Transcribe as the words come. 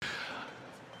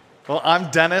Well, I'm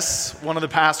Dennis, one of the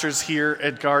pastors here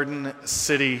at Garden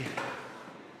City.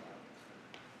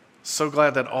 So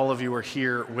glad that all of you are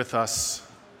here with us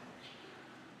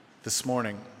this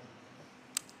morning.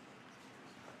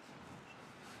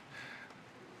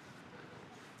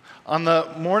 On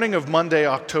the morning of Monday,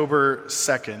 October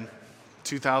 2nd,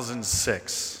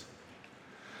 2006,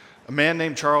 a man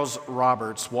named Charles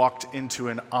Roberts walked into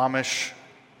an Amish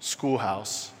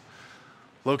schoolhouse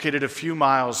located a few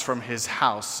miles from his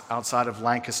house outside of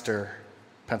Lancaster,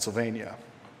 Pennsylvania.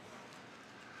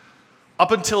 Up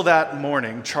until that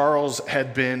morning, Charles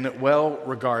had been well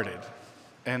regarded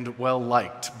and well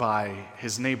liked by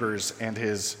his neighbors and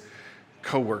his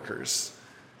co-workers.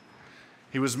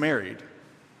 He was married,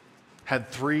 had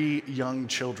 3 young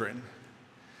children.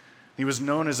 He was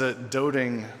known as a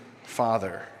doting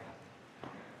father.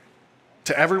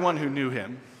 To everyone who knew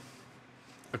him,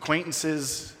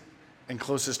 acquaintances and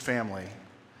closest family,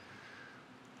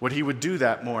 what he would do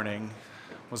that morning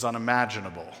was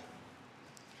unimaginable.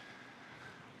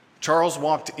 Charles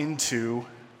walked into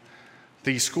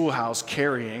the schoolhouse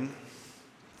carrying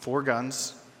 4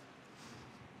 guns,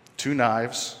 2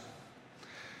 knives,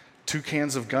 2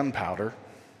 cans of gunpowder,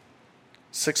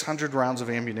 600 rounds of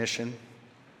ammunition,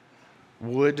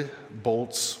 wood,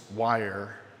 bolts,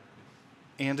 wire,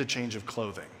 and a change of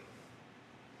clothing.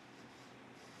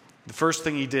 The first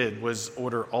thing he did was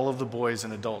order all of the boys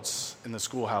and adults in the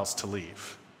schoolhouse to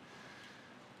leave.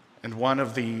 And one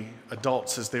of the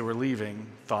adults, as they were leaving,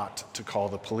 thought to call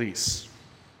the police.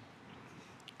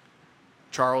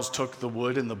 Charles took the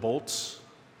wood and the bolts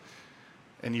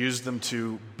and used them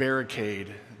to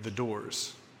barricade the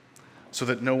doors so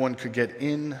that no one could get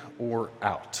in or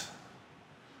out.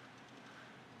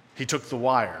 He took the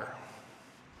wire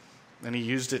and he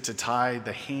used it to tie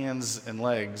the hands and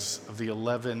legs of the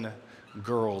 11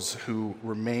 girls who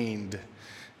remained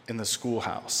in the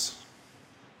schoolhouse.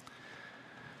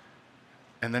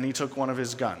 And then he took one of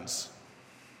his guns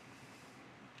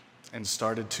and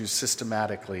started to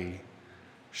systematically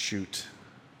shoot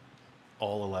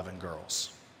all 11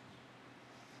 girls.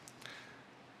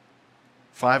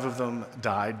 5 of them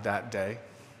died that day.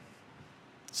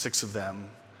 6 of them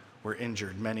were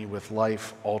injured, many with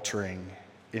life-altering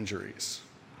injuries.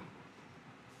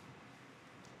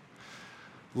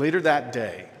 Later that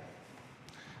day,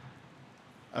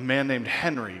 a man named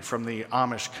Henry from the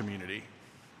Amish community,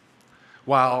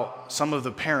 while some of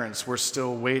the parents were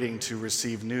still waiting to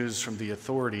receive news from the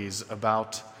authorities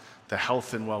about the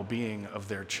health and well-being of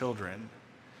their children,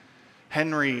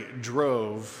 Henry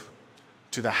drove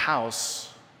to the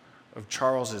house of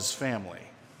Charles's family,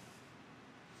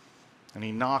 and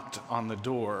he knocked on the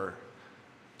door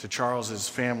to Charles's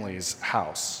family's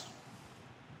house.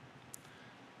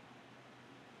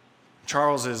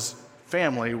 Charles's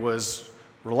family was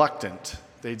reluctant.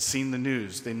 They'd seen the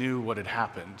news. They knew what had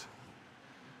happened.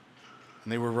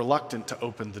 And they were reluctant to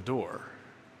open the door.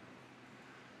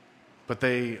 But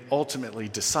they ultimately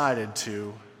decided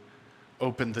to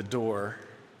open the door.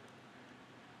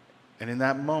 And in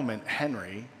that moment,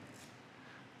 Henry,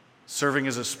 serving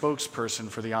as a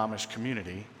spokesperson for the Amish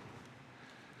community,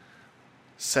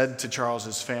 said to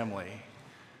Charles's family,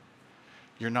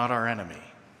 "You're not our enemy.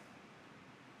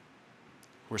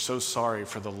 We're so sorry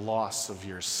for the loss of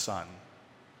your son.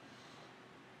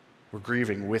 We're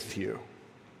grieving with you."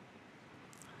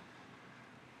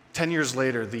 10 years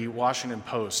later, the Washington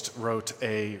Post wrote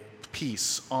a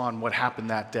piece on what happened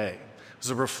that day. It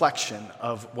was a reflection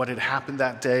of what had happened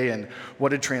that day and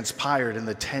what had transpired in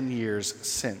the 10 years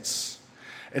since.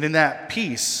 And in that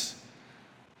piece,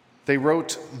 they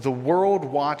wrote, "The world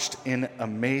watched in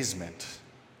amazement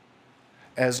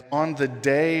as on the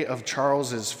day of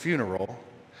Charles's funeral,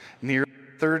 near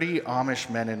 30 Amish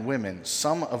men and women,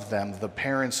 some of them the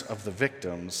parents of the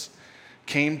victims,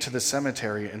 came to the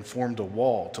cemetery and formed a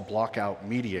wall to block out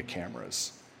media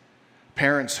cameras.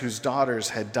 Parents whose daughters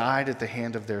had died at the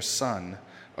hand of their son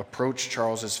approached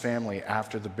Charles's family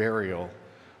after the burial,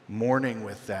 mourning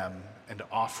with them and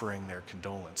offering their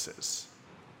condolences."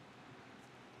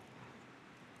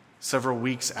 Several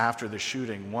weeks after the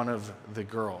shooting, one of the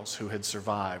girls who had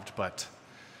survived but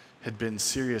had been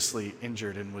seriously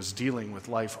injured and was dealing with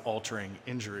life-altering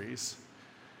injuries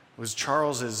was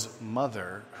Charles's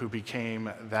mother, who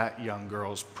became that young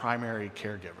girl's primary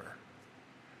caregiver.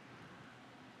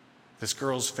 This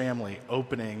girl's family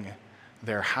opening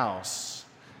their house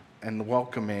and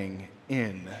welcoming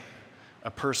in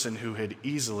a person who had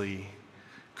easily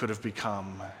could have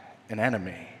become an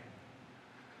enemy.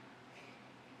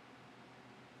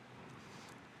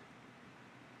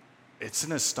 It's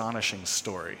an astonishing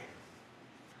story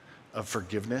of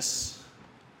forgiveness,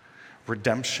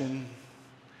 redemption,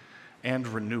 and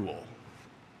renewal.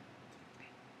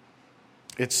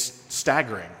 It's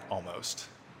staggering almost.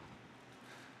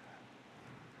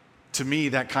 To me,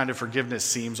 that kind of forgiveness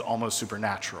seems almost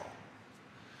supernatural.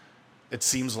 It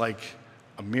seems like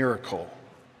a miracle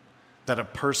that a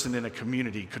person in a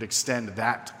community could extend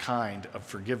that kind of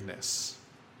forgiveness.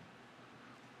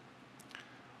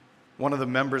 One of the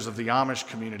members of the Amish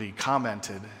community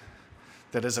commented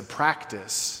that as a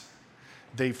practice,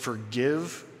 they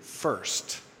forgive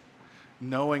first,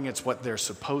 knowing it's what they're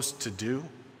supposed to do,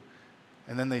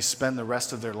 and then they spend the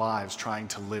rest of their lives trying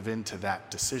to live into that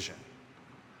decision.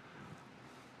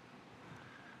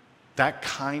 That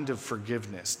kind of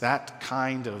forgiveness, that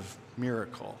kind of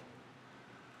miracle,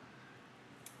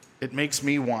 it makes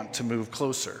me want to move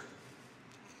closer,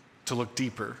 to look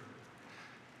deeper,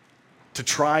 to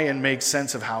try and make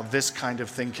sense of how this kind of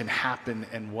thing can happen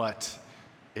and what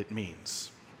it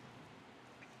means.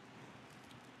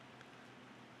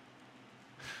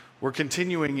 We're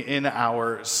continuing in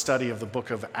our study of the book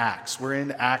of Acts. We're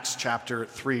in Acts chapter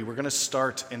 3. We're going to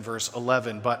start in verse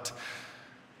 11, but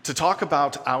to talk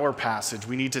about our passage,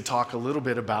 we need to talk a little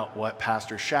bit about what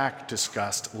Pastor Shack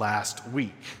discussed last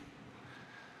week.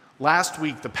 Last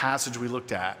week, the passage we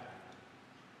looked at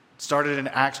started in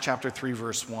Acts chapter 3,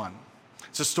 verse 1.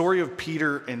 It's a story of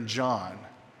Peter and John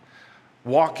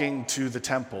walking to the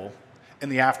temple in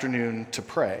the afternoon to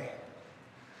pray.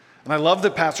 And I love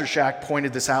that Pastor Shack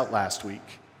pointed this out last week,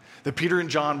 that Peter and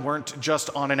John weren't just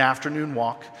on an afternoon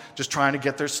walk, just trying to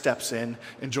get their steps in,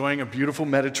 enjoying a beautiful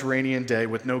Mediterranean day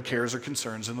with no cares or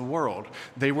concerns in the world.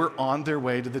 They were on their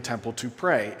way to the temple to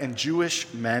pray, and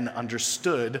Jewish men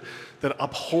understood that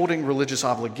upholding religious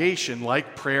obligation,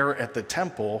 like prayer at the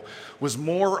temple, was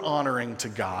more honoring to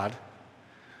God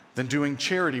than doing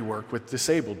charity work with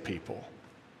disabled people.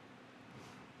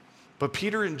 But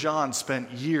Peter and John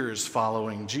spent years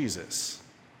following Jesus.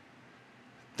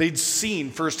 They'd seen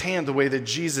firsthand the way that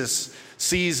Jesus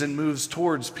sees and moves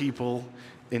towards people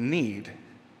in need,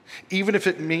 even if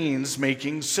it means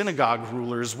making synagogue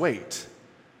rulers wait.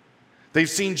 They've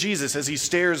seen Jesus as he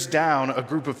stares down a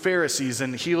group of Pharisees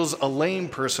and heals a lame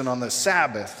person on the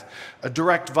Sabbath, a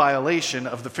direct violation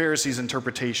of the Pharisees'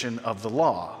 interpretation of the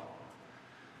law.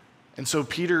 And so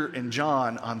Peter and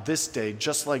John on this day,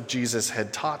 just like Jesus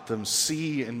had taught them,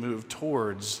 see and move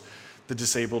towards the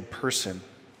disabled person.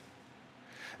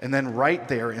 And then right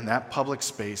there in that public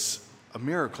space, a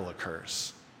miracle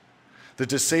occurs. The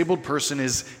disabled person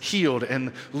is healed,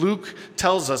 and Luke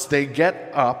tells us they get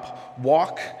up,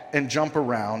 walk, and jump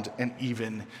around, and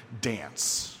even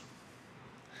dance.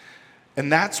 And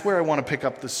that's where I want to pick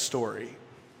up the story,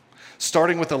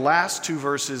 starting with the last two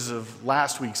verses of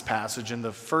last week's passage and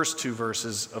the first two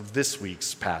verses of this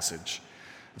week's passage.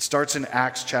 It starts in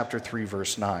Acts chapter 3,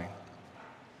 verse 9.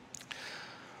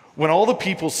 When all the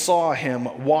people saw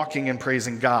him walking and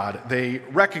praising God, they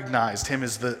recognized him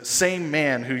as the same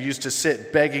man who used to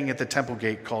sit begging at the temple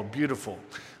gate called Beautiful.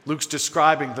 Luke's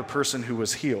describing the person who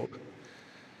was healed.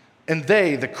 And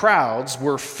they, the crowds,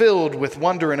 were filled with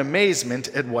wonder and amazement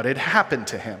at what had happened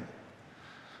to him.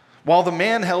 While the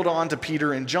man held on to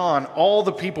Peter and John, all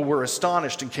the people were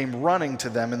astonished and came running to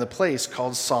them in the place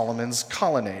called Solomon's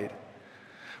Colonnade.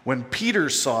 When Peter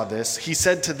saw this, he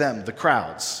said to them, the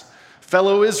crowds,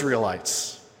 "Fellow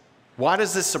Israelites, why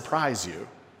does this surprise you?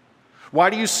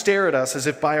 Why do you stare at us as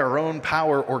if by our own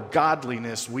power or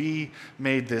godliness we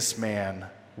made this man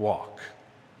walk?"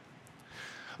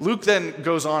 Luke then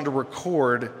goes on to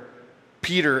record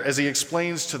Peter as he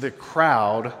explains to the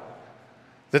crowd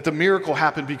that the miracle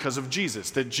happened because of Jesus,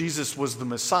 that Jesus was the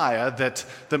Messiah, that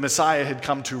the Messiah had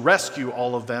come to rescue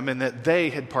all of them, and that they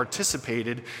had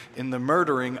participated in the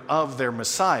murdering of their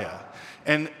Messiah.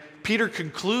 And Peter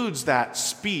concludes that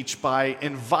speech by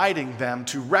inviting them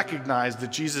to recognize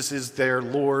that Jesus is their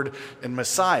Lord and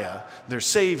Messiah, their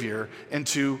Savior, and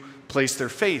to place their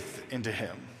faith into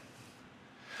him.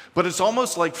 But it's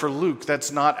almost like for Luke,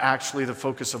 that's not actually the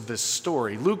focus of this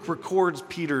story. Luke records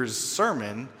Peter's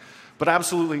sermon, but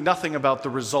absolutely nothing about the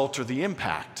result or the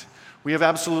impact. We have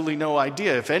absolutely no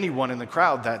idea if anyone in the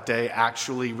crowd that day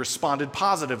actually responded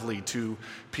positively to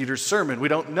Peter's sermon. We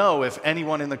don't know if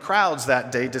anyone in the crowds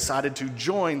that day decided to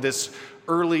join this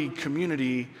early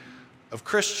community of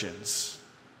Christians.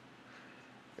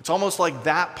 It's almost like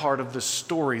that part of the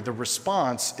story, the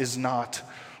response, is not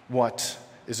what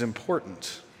is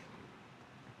important.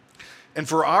 And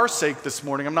for our sake this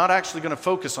morning, I'm not actually going to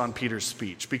focus on Peter's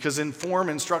speech, because in form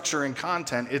and structure and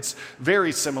content, it's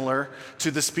very similar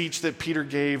to the speech that Peter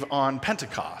gave on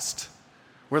Pentecost,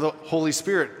 where the Holy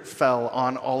Spirit fell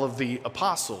on all of the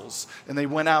apostles, and they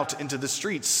went out into the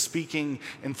streets speaking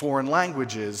in foreign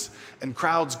languages, and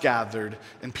crowds gathered,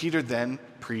 and Peter then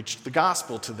preached the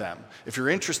gospel to them. If you're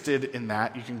interested in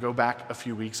that, you can go back a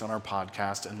few weeks on our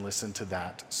podcast and listen to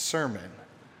that sermon.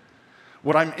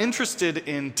 What I'm interested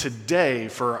in today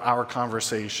for our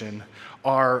conversation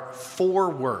are 4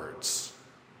 words: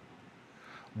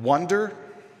 wonder,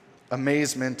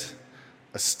 amazement,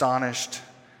 astonished,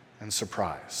 and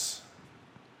surprise.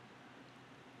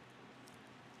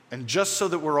 And just so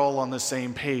that we're all on the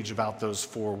same page about those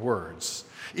 4 words,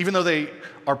 even though they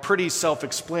are pretty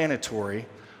self-explanatory,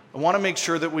 I want to make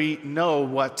sure that we know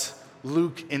what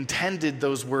Luke intended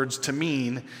those words to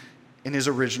mean in his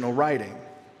original writing.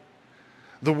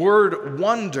 The word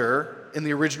wonder in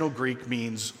the original Greek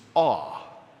means awe.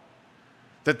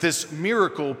 That this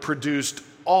miracle produced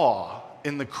awe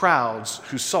in the crowds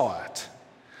who saw it.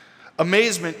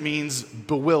 Amazement means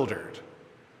bewildered.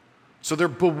 So they're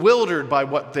bewildered by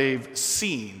what they've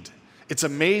seen. It's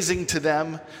amazing to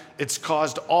them, it's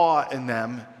caused awe in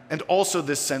them, and also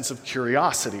this sense of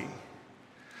curiosity.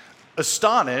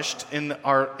 Astonished, in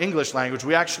our English language,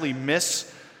 we actually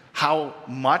miss how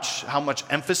much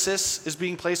emphasis is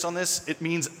being placed on this. It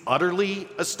means utterly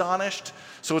astonished.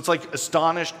 So it's like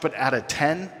astonished, but at a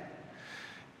 10.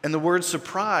 And the word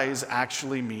surprise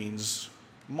actually means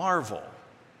marvel.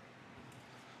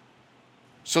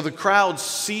 So the crowds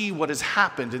see what has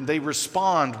happened and they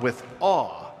respond with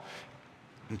awe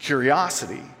and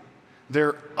curiosity.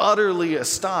 They're utterly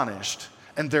astonished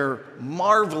and they're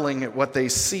marveling at what they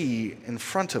see in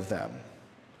front of them.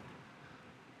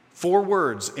 4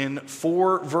 words in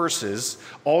 4 verses,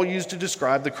 all used to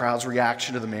describe the crowd's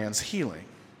reaction to the man's healing.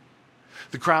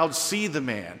 The crowd see the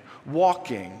man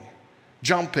walking,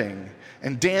 jumping,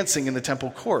 and dancing in the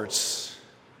temple courts.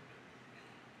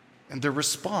 And their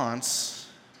response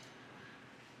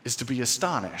is to be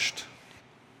astonished.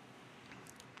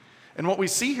 And what we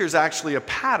see here is actually a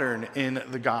pattern in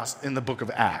the book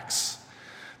of Acts.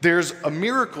 There's a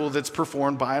miracle that's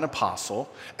performed by an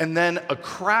apostle, and then a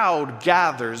crowd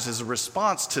gathers as a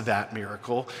response to that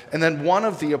miracle, and then one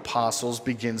of the apostles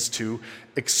begins to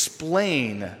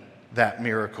explain that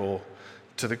miracle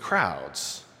to the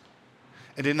crowds.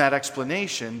 And in that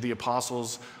explanation, the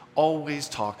apostles always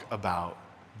talk about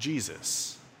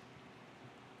Jesus.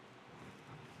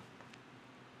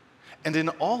 And in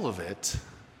all of it,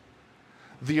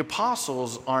 the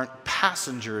apostles aren't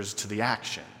passengers to the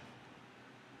action.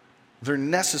 They're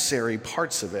necessary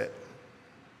parts of it.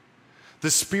 The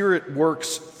Spirit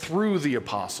works through the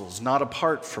apostles, not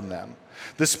apart from them.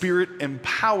 The Spirit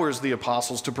empowers the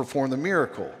apostles to perform the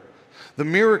miracle. The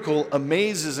miracle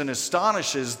amazes and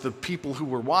astonishes the people who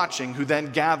were watching, who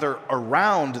then gather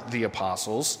around the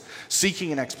apostles,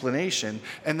 seeking an explanation.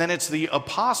 And then it's the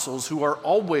apostles who are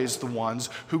always the ones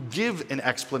who give an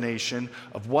explanation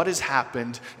of what has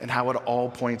happened and how it all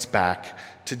points back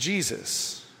to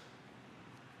Jesus.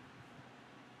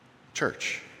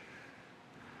 Church,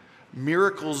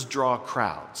 miracles draw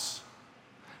crowds.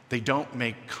 They don't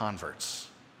make converts.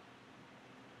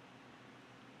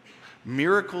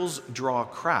 Miracles draw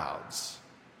crowds,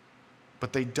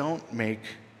 but they don't make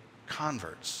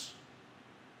converts.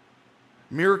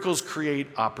 Miracles create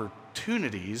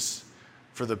opportunities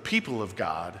for the people of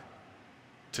God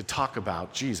to talk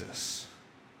about Jesus.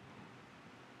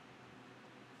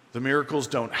 The miracles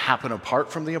don't happen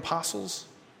apart from the apostles.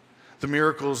 The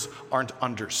miracles aren't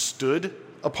understood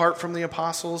apart from the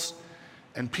apostles.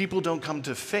 And people don't come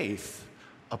to faith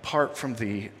apart from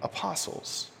the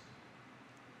apostles.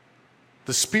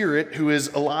 The Spirit, who is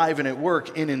alive and at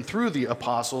work in and through the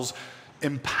apostles,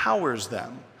 empowers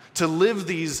them to live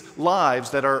these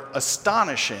lives that are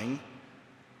astonishing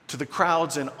to the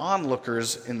crowds and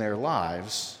onlookers in their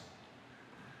lives.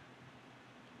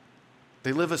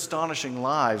 They live astonishing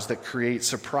lives that create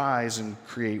surprise and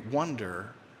create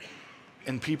wonder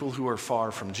in people who are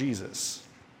far from Jesus.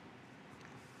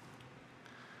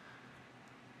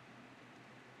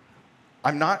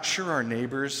 I'm not sure our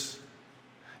neighbors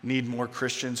need more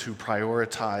Christians who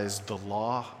prioritize the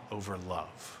law over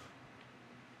love.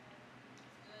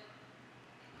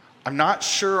 I'm not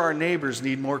sure our neighbors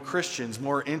need more Christians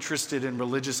more interested in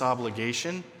religious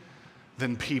obligation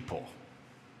than people.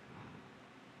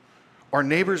 Our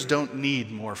neighbors don't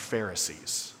need more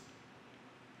Pharisees.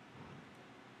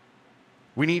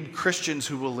 We need Christians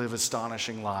who will live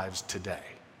astonishing lives today.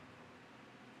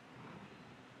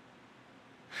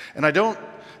 And I don't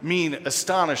mean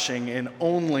astonishing in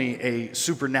only a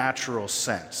supernatural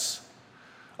sense.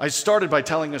 I started by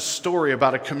telling a story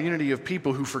about a community of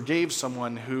people who forgave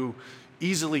someone who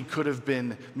easily could have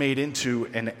been made into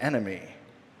an enemy.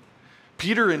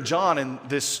 Peter and John in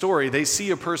this story, they see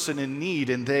a person in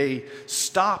need and they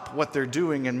stop what they're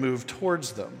doing and move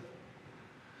towards them.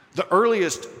 The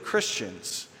earliest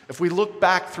Christians, if we look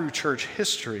back through church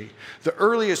history, the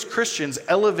earliest Christians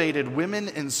elevated women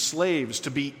and slaves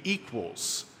to be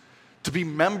equals, to be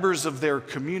members of their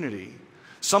community,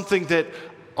 something that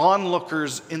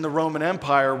onlookers in the Roman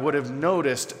Empire would have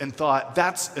noticed and thought,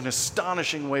 that's an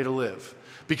astonishing way to live,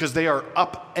 because they are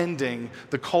upending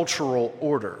the cultural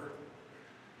order.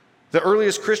 The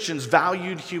earliest Christians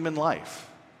valued human life,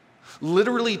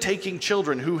 literally taking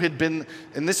children who had been,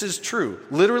 and this is true,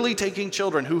 literally taking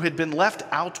children who had been left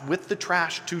out with the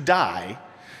trash to die,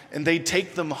 and they'd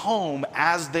take them home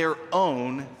as their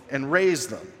own and raise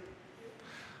them.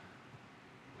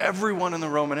 Everyone in the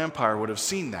Roman Empire would have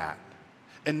seen that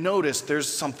and noticed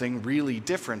there's something really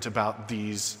different about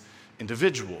these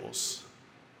individuals.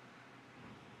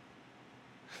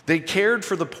 They cared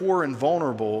for the poor and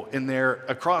vulnerable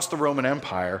across the Roman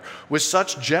Empire with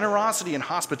such generosity and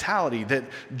hospitality that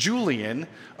Julian,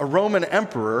 a Roman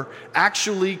emperor,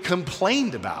 actually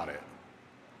complained about it.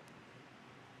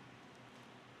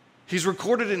 He's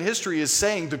recorded in history as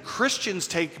saying, the Christians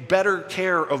take better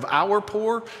care of our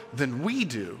poor than we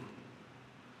do.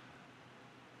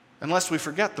 Unless we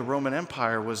forget, the Roman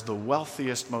Empire was the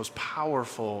wealthiest, most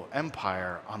powerful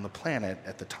empire on the planet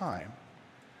at the time.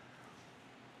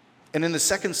 And in the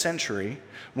 2nd century,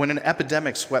 when an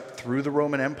epidemic swept through the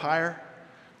Roman Empire,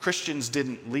 Christians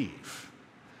didn't leave.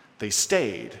 They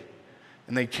stayed,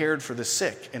 and they cared for the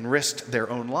sick and risked their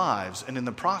own lives, and in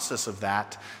the process of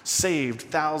that, saved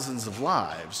thousands of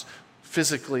lives,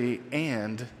 physically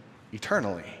and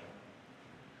eternally.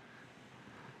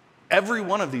 Every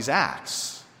one of these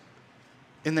acts,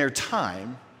 in their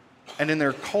time and in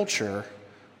their culture,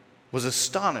 was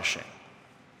astonishing.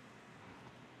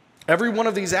 Every one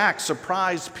of these acts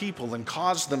surprised people and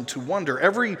caused them to wonder.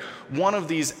 Every one of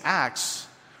these acts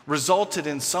resulted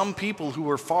in some people who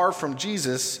were far from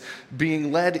Jesus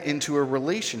being led into a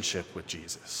relationship with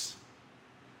Jesus.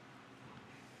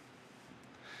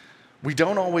 We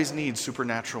don't always need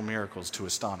supernatural miracles to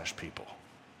astonish people.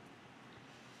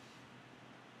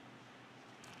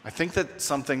 I think that's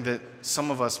something that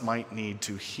some of us might need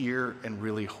to hear and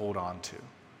really hold on to.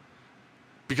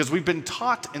 Because we've been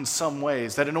taught in some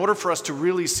ways that in order for us to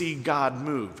really see God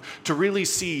move, to really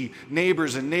see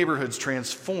neighbors and neighborhoods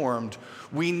transformed,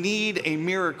 we need a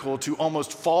miracle to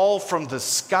almost fall from the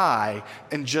sky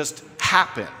and just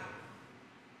happen.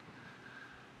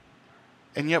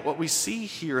 And yet what we see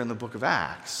here in the book of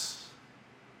Acts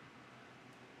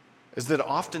is that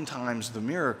oftentimes the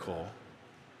miracle,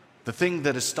 the thing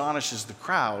that astonishes the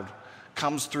crowd,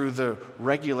 comes through the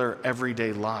regular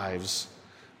everyday lives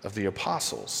of the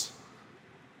apostles.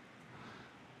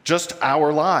 Just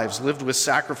our lives lived with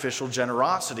sacrificial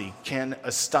generosity can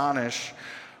astonish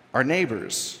our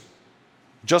neighbors.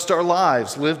 Just our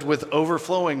lives lived with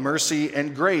overflowing mercy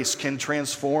and grace can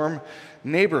transform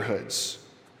neighborhoods.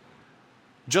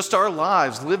 Just our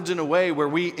lives lived in a way where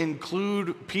we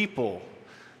include people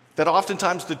that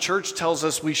oftentimes the church tells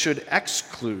us we should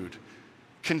exclude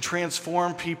can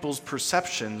transform people's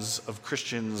perceptions of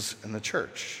Christians in the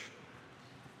church.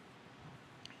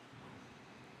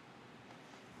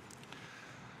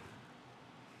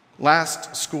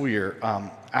 Last school year,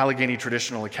 Allegheny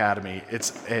Traditional Academy,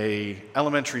 it's a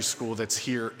elementary school that's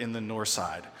here in the north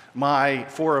side.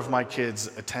 4 of my kids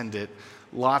attend it.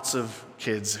 Lots of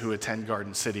kids who attend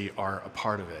Garden City are a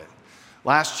part of it.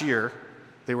 Last year,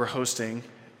 they were hosting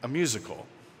a musical.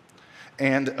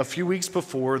 And a few weeks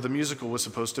before the musical was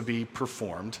supposed to be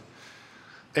performed,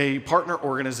 a partner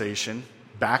organization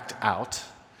backed out,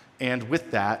 and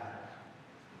with that,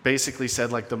 basically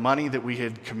said, the money that we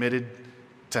had committed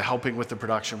to helping with the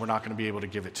production, we're not going to be able to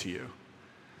give it to you.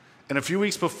 And a few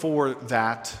weeks before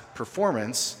that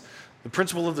performance, the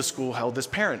principal of the school held this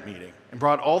parent meeting and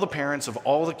brought all the parents of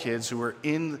all the kids who were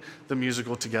in the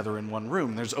musical together in one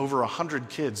room. There's over 100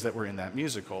 kids that were in that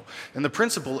musical. And the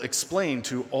principal explained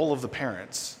to all of the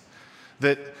parents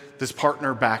that this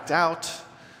partner backed out,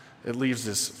 it leaves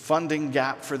this funding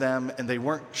gap for them, and they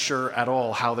weren't sure at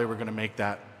all how they were going to make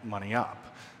that money up.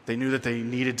 They knew that they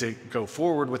needed to go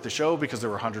forward with the show because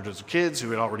there were hundreds of kids who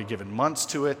had already given months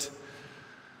to it.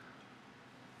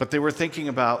 But they were thinking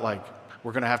about,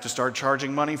 we're going to have to start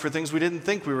charging money for things we didn't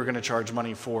think we were going to charge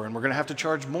money for, and we're going to have to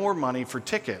charge more money for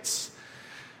tickets.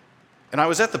 And I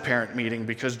was at the parent meeting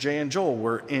because Jay and Joel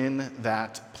were in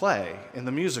that play, in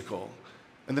the musical.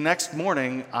 And the next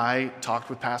morning, I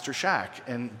talked with Pastor Shack,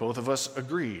 and both of us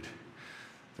agreed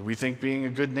that we think being a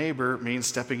good neighbor means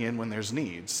stepping in when there's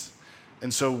needs.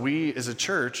 And so we, as a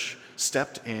church,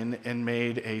 stepped in and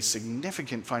made a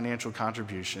significant financial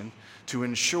contribution to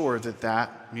ensure that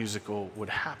that musical would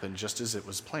happen just as it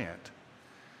was planned.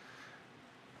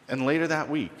 And later that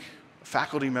week, a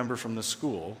faculty member from the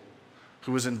school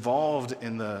who was involved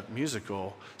in the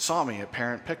musical saw me at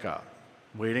parent pickup,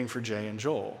 waiting for Jay and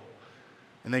Joel.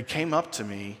 And they came up to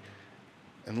me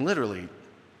and literally,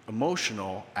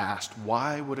 emotional, asked,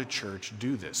 why would a church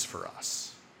do this for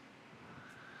us?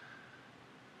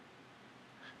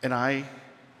 And I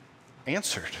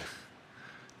answered,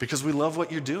 because we love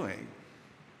what you're doing,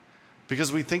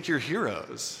 because we think you're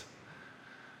heroes,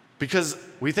 because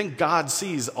we think God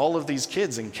sees all of these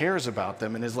kids and cares about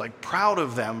them and is like proud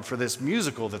of them for this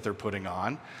musical that they're putting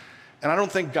on. And I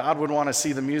don't think God would want to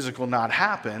see the musical not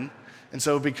happen. And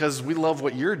so because we love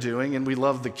what you're doing and we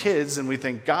love the kids and we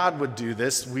think God would do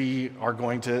this, we are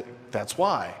going to, that's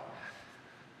why.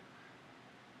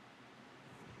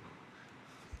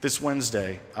 This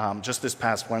Wednesday, just this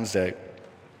past Wednesday,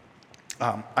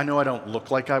 I know I don't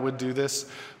look like I would do this,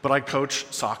 but I coach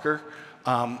soccer.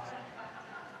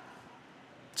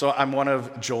 So I'm one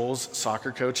of Joel's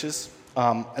soccer coaches.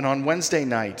 And on Wednesday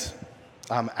night,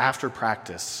 after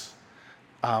practice,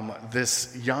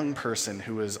 this young person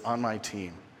who was on my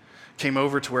team came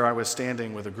over to where I was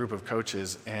standing with a group of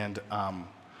coaches and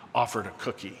offered a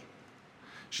cookie.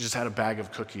 She just had a bag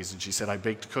of cookies, and she said, I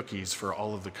baked cookies for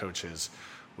all of the coaches.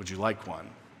 Would you like one?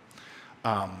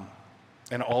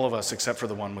 And all of us, except for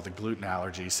the one with a gluten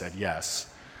allergy, said yes.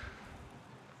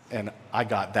 And I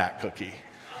got that cookie.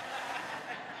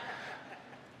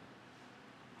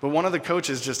 But one of the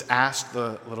coaches just asked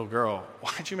the little girl,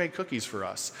 why'd you make cookies for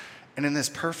us? And in this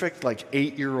perfect,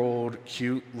 8-year-old,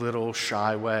 cute, little,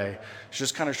 shy way, she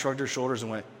just kind of shrugged her shoulders and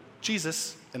went,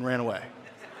 Jesus, and ran away.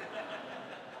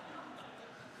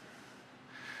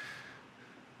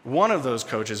 One of those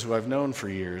coaches who I've known for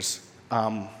years,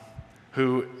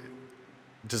 who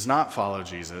does not follow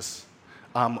Jesus,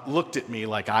 looked at me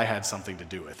like I had something to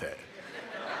do with it.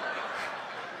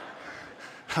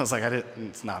 I was like,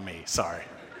 it's not me, sorry.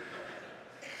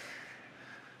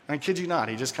 And I kid you not,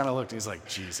 he just kind of looked and he's like,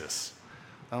 Jesus.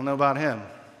 I don't know about him.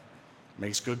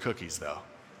 Makes good cookies, though.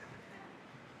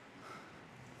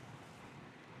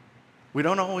 We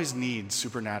don't always need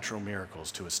supernatural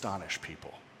miracles to astonish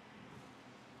people.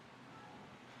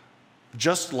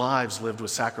 Just lives lived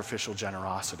with sacrificial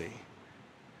generosity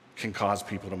can cause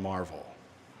people to marvel.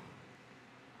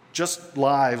 Just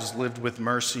lives lived with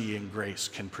mercy and grace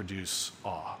can produce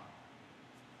awe.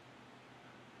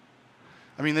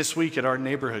 This week at our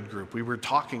neighborhood group, we were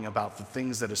talking about the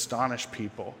things that astonish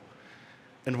people.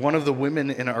 And one of the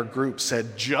women in our group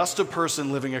said, just a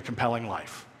person living a compelling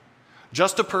life,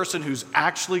 just a person who's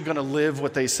actually going to live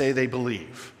what they say they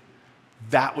believe,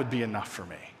 that would be enough for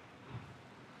me.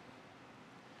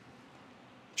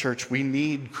 Church, we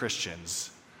need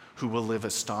Christians who will live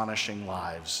astonishing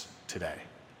lives today.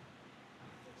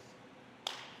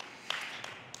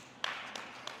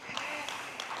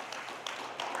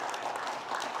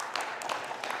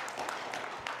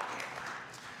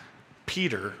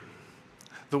 Peter,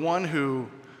 the one who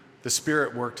the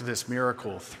Spirit worked this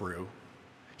miracle through,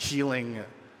 healing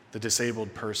the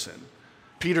disabled person.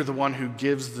 Peter, the one who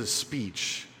gives the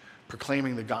speech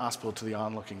proclaiming the gospel to the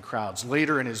onlooking crowds.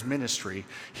 Later in his ministry,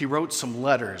 he wrote some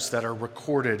letters that are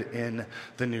recorded in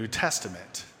the New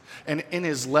Testament. And in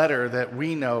his letter that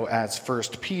we know as 1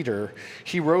 Peter,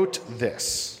 he wrote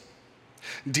this: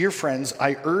 Dear friends,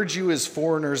 I urge you as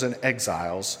foreigners and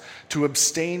exiles to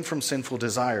abstain from sinful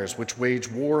desires which wage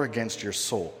war against your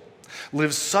soul.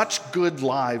 Live such good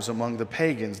lives among the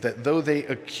pagans that though they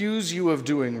accuse you of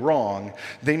doing wrong,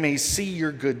 they may see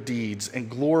your good deeds and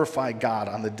glorify God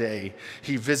on the day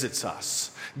he visits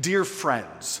us. Dear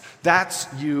friends, that's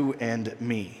you and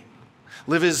me.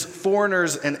 Live as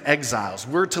foreigners and exiles.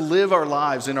 We're to live our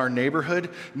lives in our neighborhood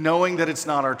knowing that it's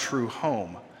not our true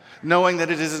home, knowing that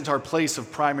it isn't our place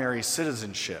of primary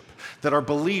citizenship, that our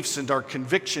beliefs and our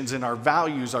convictions and our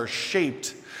values are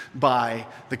shaped by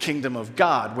the kingdom of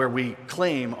God, where we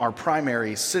claim our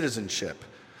primary citizenship.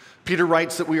 Peter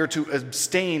writes that we are to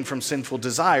abstain from sinful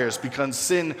desires because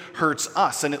sin hurts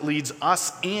us, and it leads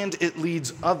us and it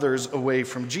leads others away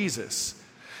from Jesus.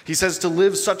 He says to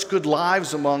live such good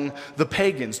lives among the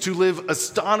pagans, to live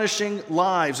astonishing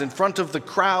lives in front of the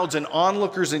crowds and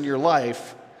onlookers in your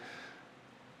life,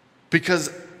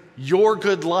 because your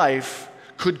good life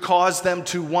could cause them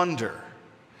to wonder.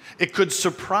 It could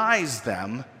surprise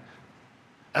them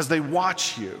as they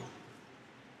watch you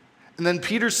And then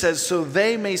Peter says, so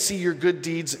they may see your good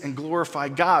deeds and glorify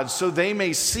God, so they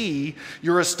may see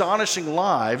your astonishing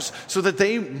lives, so that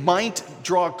they might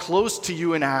draw close to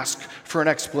you and ask for an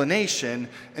explanation,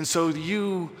 and so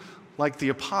you, like the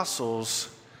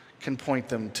apostles, can point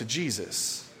them to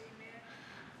Jesus.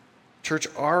 Church,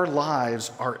 our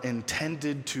lives are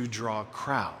intended to draw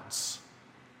crowds.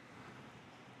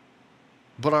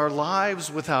 But our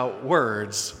lives without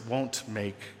words won't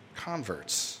make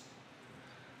converts.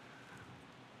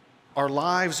 Our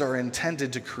lives are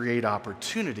intended to create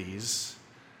opportunities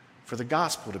for the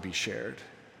gospel to be shared.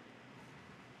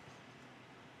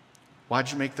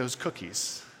 Why'd you make those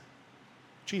cookies?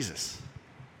 Jesus.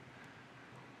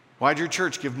 Why'd your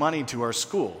church give money to our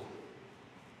school?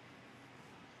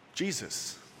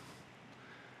 Jesus.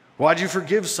 Why'd you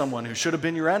forgive someone who should have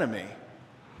been your enemy?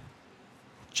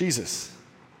 Jesus.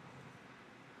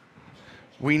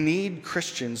 We need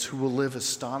Christians who will live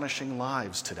astonishing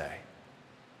lives today.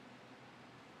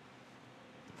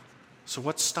 So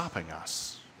what's stopping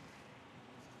us?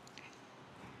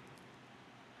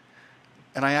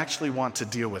 And I actually want to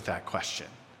deal with that question.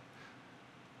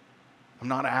 I'm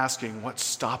not asking what's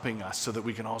stopping us so that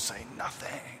we can all say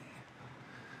nothing.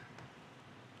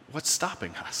 What's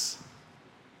stopping us?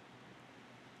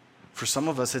 For some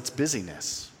of us, it's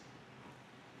busyness.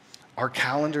 Our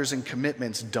calendars and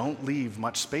commitments don't leave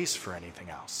much space for anything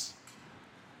else.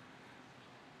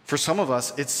 For some of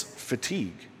us, it's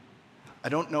fatigue. I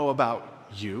don't know about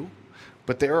you,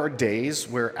 but there are days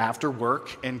where after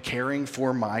work and caring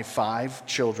for my 5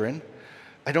 children,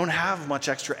 I don't have much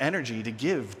extra energy to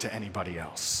give to anybody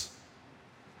else.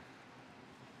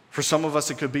 For some of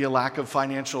us, it could be a lack of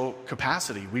financial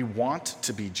capacity. We want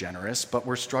to be generous, but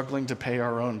we're struggling to pay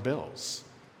our own bills.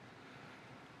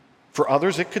 For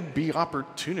others, it could be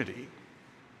opportunity.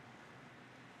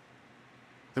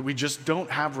 That we just don't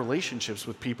have relationships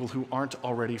with people who aren't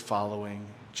already following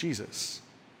Jesus.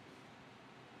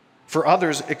 For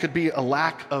others, it could be a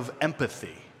lack of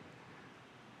empathy.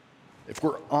 If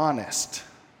we're honest,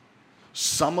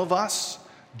 some of us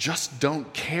just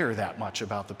don't care that much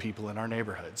about the people in our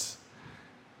neighborhoods.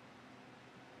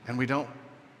 And we don't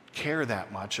care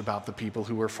that much about the people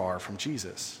who are far from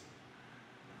Jesus.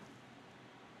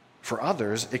 For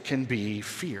others, it can be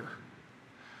fear.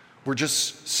 We're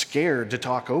just scared to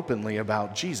talk openly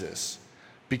about Jesus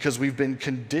because we've been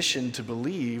conditioned to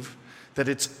believe that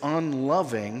it's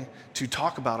unloving to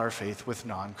talk about our faith with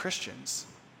non-Christians.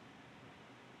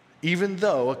 Even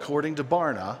though, according to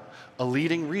Barna, a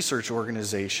leading research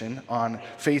organization on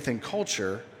faith and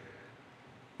culture,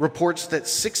 reports that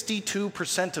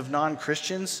 62% of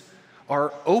non-Christians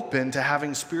are open to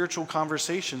having spiritual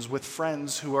conversations with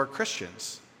friends who are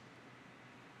Christians.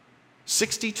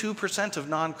 62% of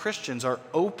non-Christians are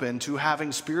open to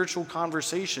having spiritual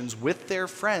conversations with their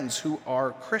friends who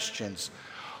are Christians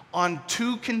on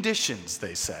 2 conditions,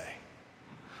 they say.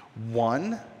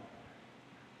 1,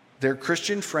 their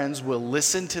Christian friends will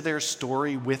listen to their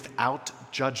story without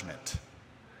judgment.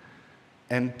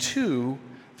 And 2,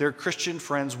 their Christian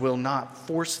friends will not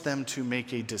force them to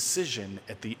make a decision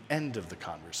at the end of the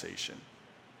conversation.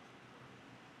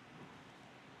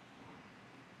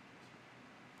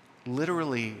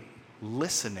 Literally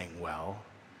listening well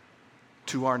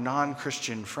to our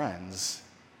non-Christian friends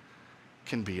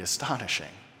can be astonishing.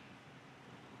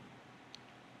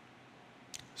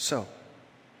 So,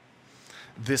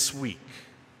 this week,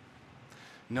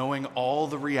 knowing all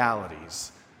the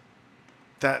realities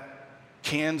that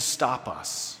can stop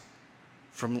us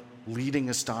from leading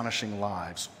astonishing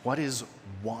lives, what is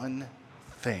one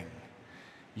thing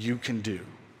you can do?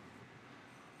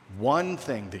 One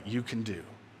thing that you can do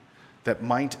that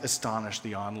might astonish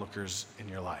the onlookers in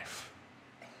your life.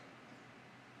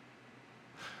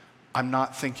 I'm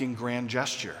not thinking grand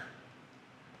gesture.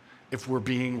 If we're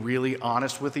being really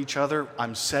honest with each other,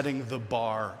 I'm setting the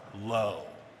bar low.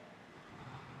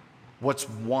 What's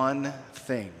one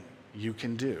thing you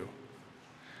can do?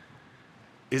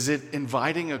 Is it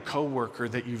inviting a coworker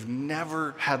that you've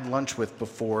never had lunch with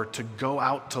before to go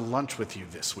out to lunch with you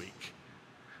this week?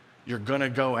 You're gonna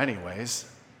go anyways.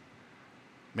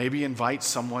 Maybe invite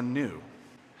someone new.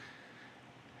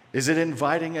 Is it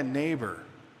inviting a neighbor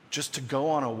just to go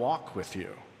on a walk with you?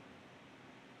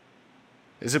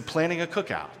 Is it planning a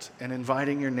cookout and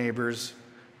inviting your neighbors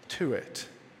to it?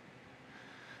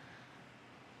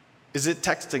 Is it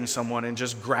texting someone and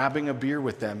just grabbing a beer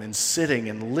with them and sitting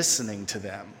and listening to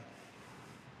them?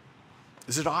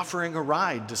 Is it offering a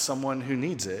ride to someone who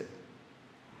needs it?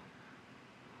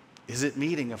 Is it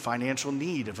meeting a financial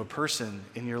need of a person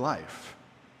in your life?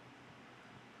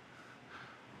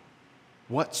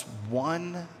 What's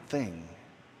one thing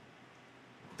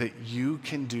that you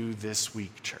can do this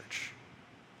week, church.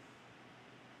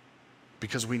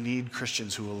 Because we need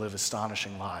Christians who will live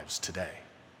astonishing lives today.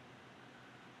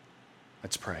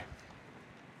 Let's pray.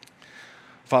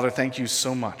 Father, thank you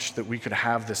so much that we could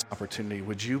have this opportunity.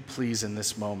 Would you please in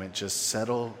this moment just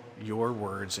settle your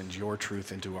words and your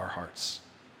truth into our hearts?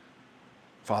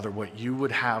 Father, what you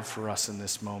would have for us in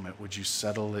this moment, would you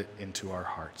settle it into our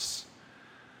hearts?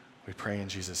 We pray in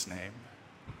Jesus' name.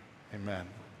 Amen.